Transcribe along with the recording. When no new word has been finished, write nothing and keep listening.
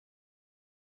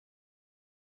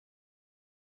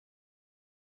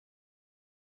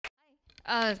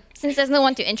Since there's no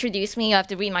one to introduce me, I have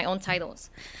to read my own titles.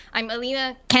 I'm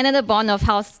Alina, Canada-born of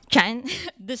House Chan,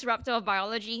 disruptor of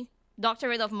biology,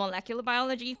 doctorate of molecular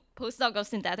biology, postdoc of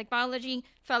synthetic biology,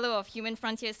 fellow of Human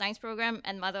Frontier Science Program,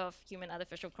 and mother of human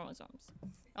artificial chromosomes.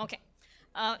 Okay,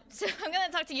 so I'm going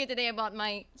to talk to you today about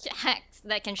my hacks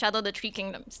that can shuttle the three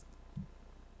kingdoms.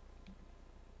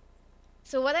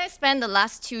 So what I spent the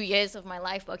last 2 years of my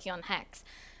life working on hacks,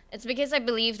 it's because I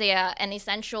believe they are an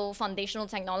essential foundational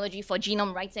technology for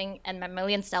genome writing and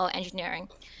mammalian cell engineering.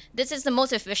 This is the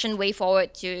most efficient way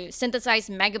forward to synthesize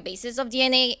megabases of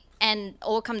DNA and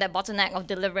overcome that bottleneck of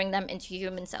delivering them into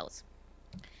human cells.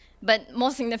 But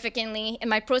more significantly, in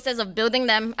my process of building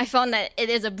them, I found that it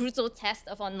is a brutal test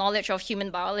of our knowledge of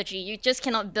human biology. You just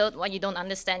cannot build what you don't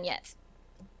understand yet.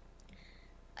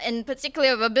 In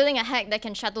particular, we're building a hack that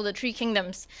can shuttle the three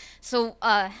kingdoms. So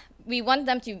we want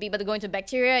them to be able to go into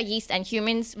bacteria, yeast, and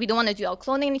humans. We don't want to do our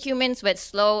cloning in humans where it's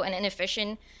slow and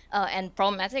inefficient and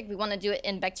problematic. We want to do it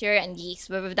in bacteria and yeast,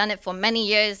 where we've done it for many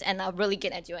years and are really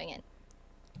good at doing it.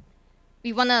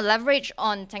 We want to leverage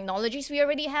on technologies we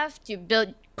already have to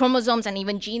build chromosomes and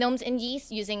even genomes in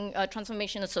yeast using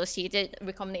transformation-associated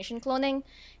recombination cloning.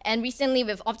 And recently,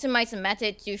 we've optimized a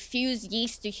method to fuse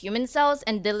yeast to human cells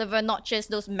and deliver not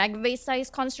just those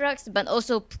megabase-sized constructs, but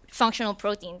also functional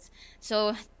proteins.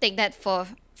 So take that for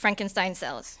Frankenstein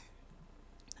cells.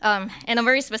 In a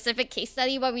very specific case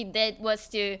study, what we did was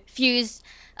to fuse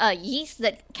yeast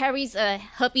that carries a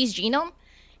herpes genome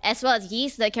as well as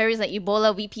yeast that carries the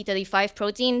Ebola VP35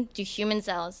 protein to human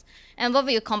cells. And what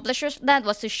we accomplished with that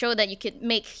was to show that you could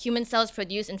make human cells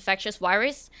produce infectious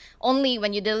virus only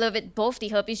when you deliver both the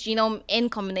herpes genome in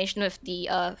combination with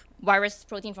the virus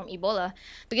protein from Ebola,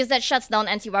 because that shuts down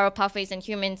antiviral pathways in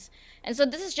humans. And so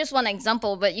this is just one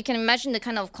example, but you can imagine the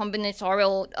kind of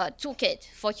combinatorial toolkit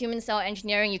for human cell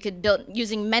engineering you could build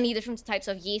using many different types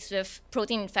of yeast with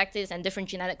protein infectors and different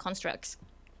genetic constructs.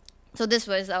 So this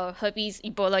was our herpes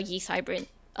Ebola yeast hybrid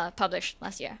published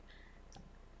last year.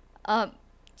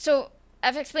 So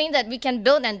I've explained that we can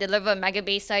build and deliver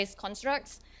megabase-sized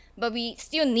constructs, but we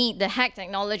still need the hack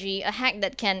technology, a hack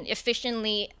that can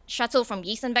efficiently shuttle from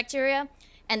yeast and bacteria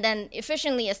and then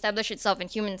efficiently establish itself in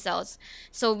human cells.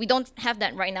 So we don't have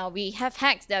that right now. We have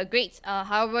hacks that are great.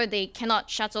 However, they cannot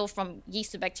shuttle from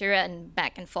yeast to bacteria and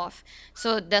back and forth.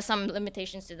 So there's some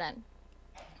limitations to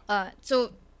that.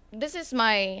 So this is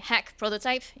my hack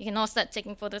prototype. You can all start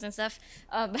taking photos and stuff.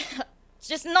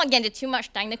 Just not get into too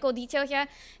much technical detail here.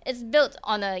 It's built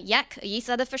on a YAC, a yeast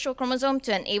artificial chromosome,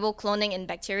 to enable cloning in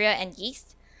bacteria and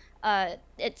yeast.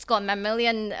 It's got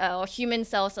mammalian or human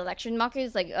cell selection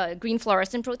markers like green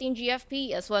fluorescent protein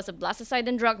GFP, as well as a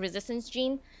blastocidin drug resistance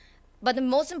gene. But the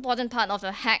most important part of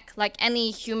a hack, like any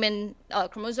human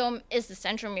chromosome, is the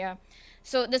centromere.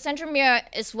 So the centromere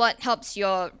is what helps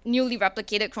your newly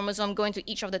replicated chromosome go into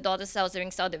each of the daughter cells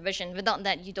during cell division. Without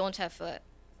that, you don't have a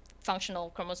functional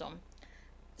chromosome.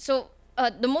 So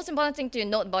the most important thing to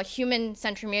note about human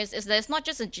centromeres is that it's not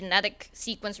just a genetic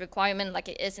sequence requirement like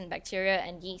it is in bacteria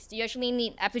and yeast. You actually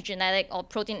need epigenetic or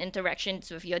protein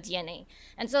interactions with your DNA.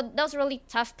 And so that was a really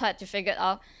tough part to figure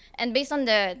out. And based on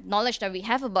the knowledge that we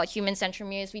have about human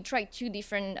centromeres, we tried two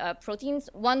different proteins.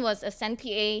 One was a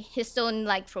SNPA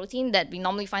histone-like protein that we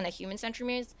normally find at human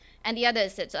centromeres. And the other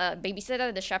is its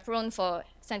babysitter, the chaperone for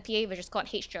SNPA, which is called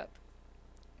HCHERP.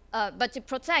 But to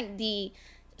protect the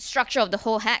structure of the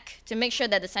whole hack, to make sure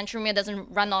that the centromere doesn't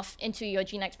run off into your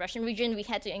gene expression region, we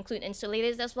had to include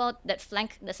insulators as well that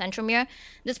flank the centromere.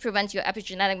 This prevents your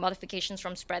epigenetic modifications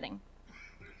from spreading.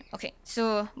 Okay,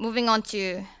 so moving on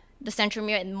to the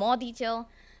centromere in more detail.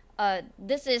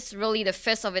 This is really the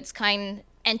first of its kind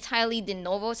entirely de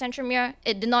novo centromere.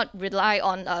 It did not rely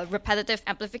on repetitive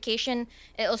amplification.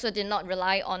 It also did not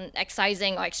rely on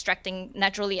excising or extracting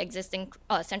naturally existing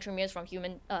centromeres from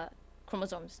human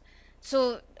chromosomes.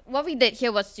 So what we did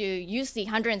here was to use the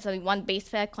 171 base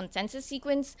pair consensus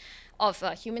sequence of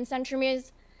human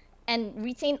centromeres and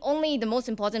retain only the most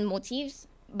important motifs.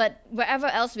 But wherever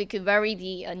else we could vary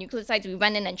the nucleotides, we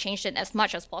went in and changed it as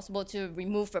much as possible to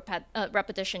remove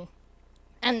repetition.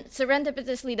 And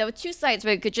serendipitously, there were two sites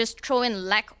where we could just throw in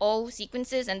lac-all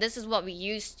sequences, and this is what we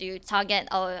used to target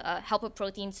our helper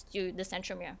proteins to the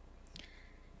centromere.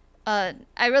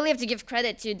 I really have to give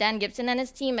credit to Dan Gibson and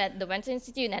his team at the Wenter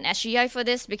Institute and SGI for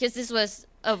this, because this was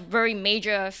a very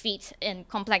major feat in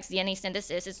complex DNA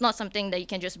synthesis. It's not something that you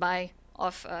can just buy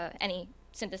off any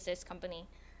synthesis company.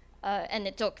 And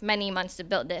it took many months to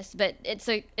build this, but it's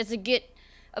a good,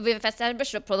 we've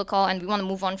established a protocol and we want to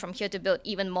move on from here to build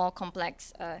even more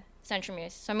complex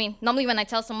centromeres. So I mean, normally when I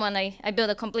tell someone I build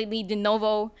a completely de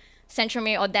novo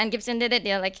centromere, or Dan Gibson did it,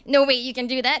 they're like, no way, you can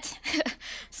do that.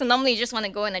 So normally you just want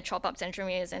to go in and chop up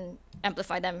centromeres and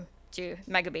amplify them to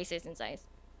megabases in size.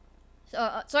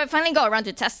 So I finally got around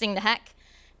to testing the hack,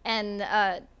 and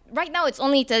right now it's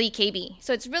only 30 kb,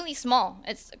 so it's really small.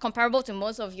 It's comparable to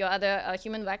most of your other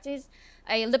human vectors.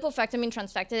 I lipofectamine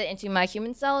transfected it into my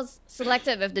human cells,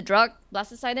 selected with the drug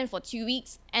blastocidin for 2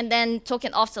 weeks, and then took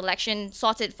it off selection,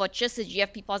 sorted for just the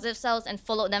GFP positive cells, and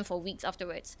followed them for weeks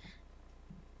afterwards.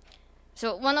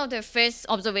 So one of the first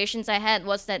observations I had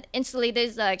was that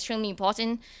insulators are extremely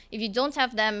important. If you don't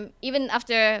have them, even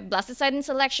after blastocidin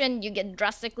selection, you get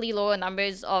drastically lower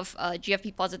numbers of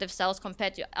GFP positive cells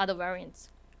compared to other variants.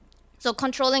 So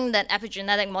controlling that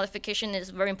epigenetic modification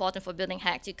is very important for building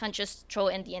hacks. You can't just throw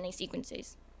in DNA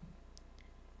sequences.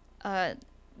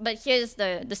 But here's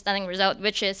the stunning result,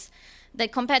 which is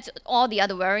that compared to all the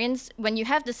other variants, when you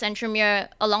have the centromere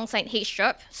alongside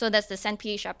H-sharp, so that's the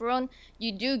CENPA chaperone,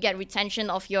 you do get retention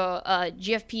of your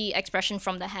GFP expression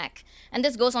from the hack. And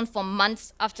this goes on for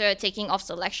months after taking off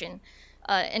selection.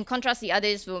 In contrast, the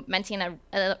others will maintain at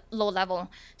a low level.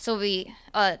 So we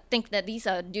think that these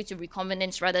are due to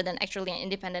recombinants rather than actually an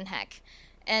independent hack.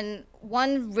 And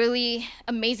one really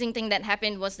amazing thing that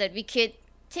happened was that we could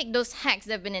take those hacks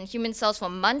that have been in human cells for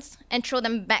months and throw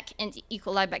them back into E.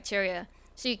 coli bacteria.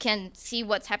 So you can see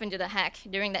what's happened to the hack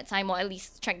during that time, or at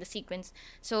least track the sequence.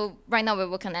 So right now we're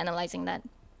working on analyzing that.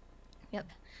 Yep.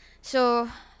 So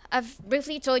I've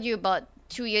briefly told you about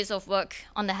 2 years of work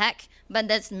on the hack, but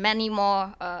there's many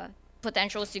more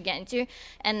potentials to get into.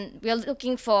 And we are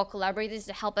looking for collaborators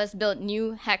to help us build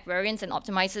new hack variants and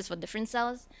optimizers for different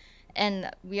cells.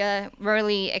 And we are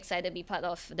really excited to be part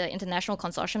of the international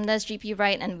consortium that's GP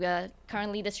Right, and we are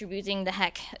currently distributing the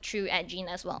hack through @Gene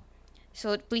as well.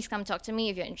 So please come talk to me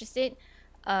if you're interested.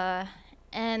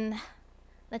 And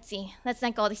let's see, let's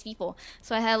thank all these people.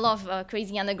 So I had a lot of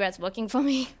crazy undergrads working for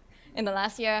me in the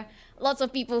last year. Lots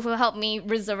of people who helped me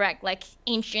resurrect like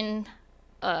ancient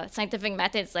scientific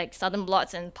methods like Southern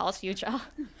blots and Pulse Future.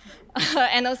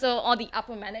 And also all the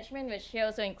upper management, which here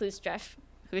also includes Jeff,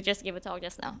 who just gave a talk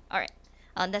just now. All right,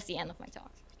 that's the end of my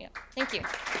talk. Yeah, thank you.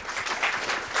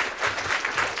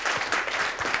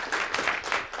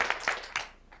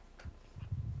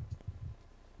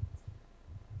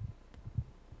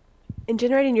 In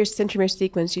generating your centromere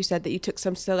sequence, you said that you took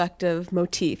some selective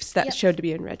motifs that showed to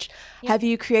be enriched. Have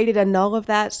you created a null of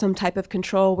that, some type of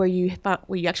control where you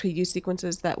actually use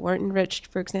sequences that weren't enriched,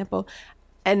 for example?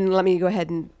 And let me go ahead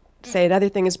and say another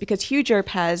thing is because HuGERP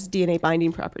has DNA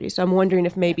binding properties. So I'm wondering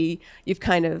if maybe you've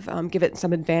kind of given it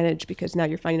some advantage because now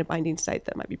you're finding a binding site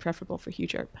that might be preferable for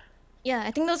HuGERP. Yeah,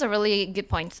 I think those are really good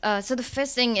points. So the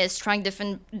first thing is trying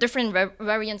different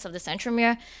variants of the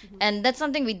centromere. And that's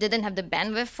something we didn't have the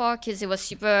bandwidth for because it was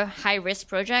super high-risk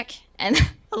project and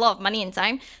a lot of money and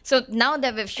time. So now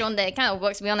that we've shown that it kind of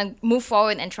works, we want to move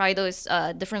forward and try those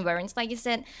different variants, like you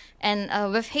said.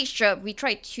 And with H-sharp, we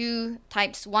tried 2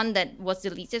 types. One that was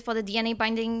deleted for the DNA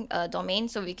binding domain,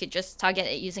 so we could just target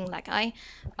it using LAC-I.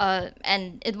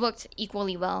 And it worked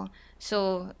equally well.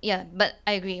 So yeah, but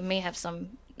I agree, it may have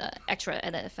some extra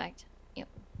added effect. Yep.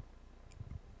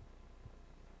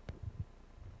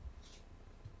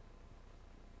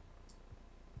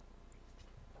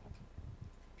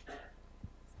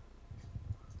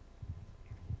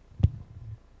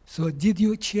 So did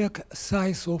you check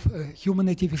size of human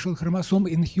artificial chromosome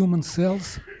in human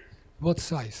cells? What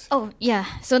size? Oh, yeah.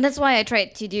 So that's why I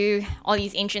tried to do all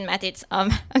these ancient methods.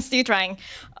 I'm still trying.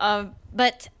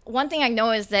 But one thing I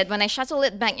know is that when I shuttle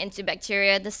it back into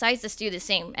bacteria, the size is still the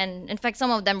same. And in fact,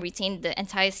 some of them retain the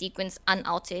entire sequence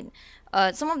unaltered.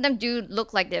 Some of them do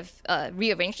look like they've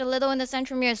rearranged a little in the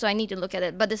centromere, so I need to look at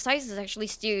it. But the size is actually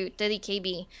still 30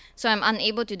 kb, so I'm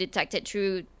unable to detect it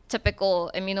through typical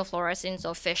immunofluorescence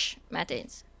or FISH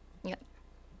methods. Yeah.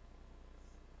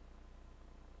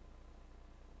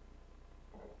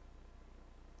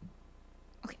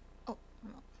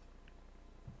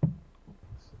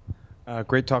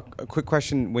 Great talk. A quick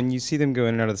question. When you see them go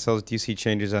in and out of the cells, do you see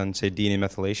changes on, say, DNA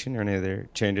methylation or any other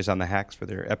changes on the hacks for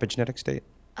their epigenetic state?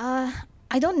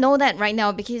 I don't know that right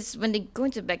now because when they go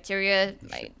into bacteria,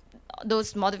 like,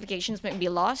 those modifications might be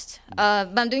lost.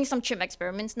 But I'm doing some chip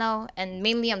experiments now, and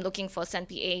mainly I'm looking for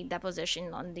CENPA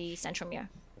deposition on the centromere.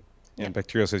 Yeah,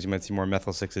 bacterial cells, you might see more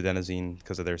methyl 6-adenosine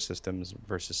because of their systems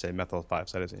versus, say, methyl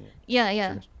 5-cytosine.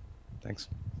 Yeah. Thanks.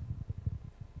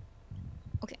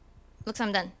 Okay. Looks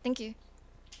I'm done. Thank you.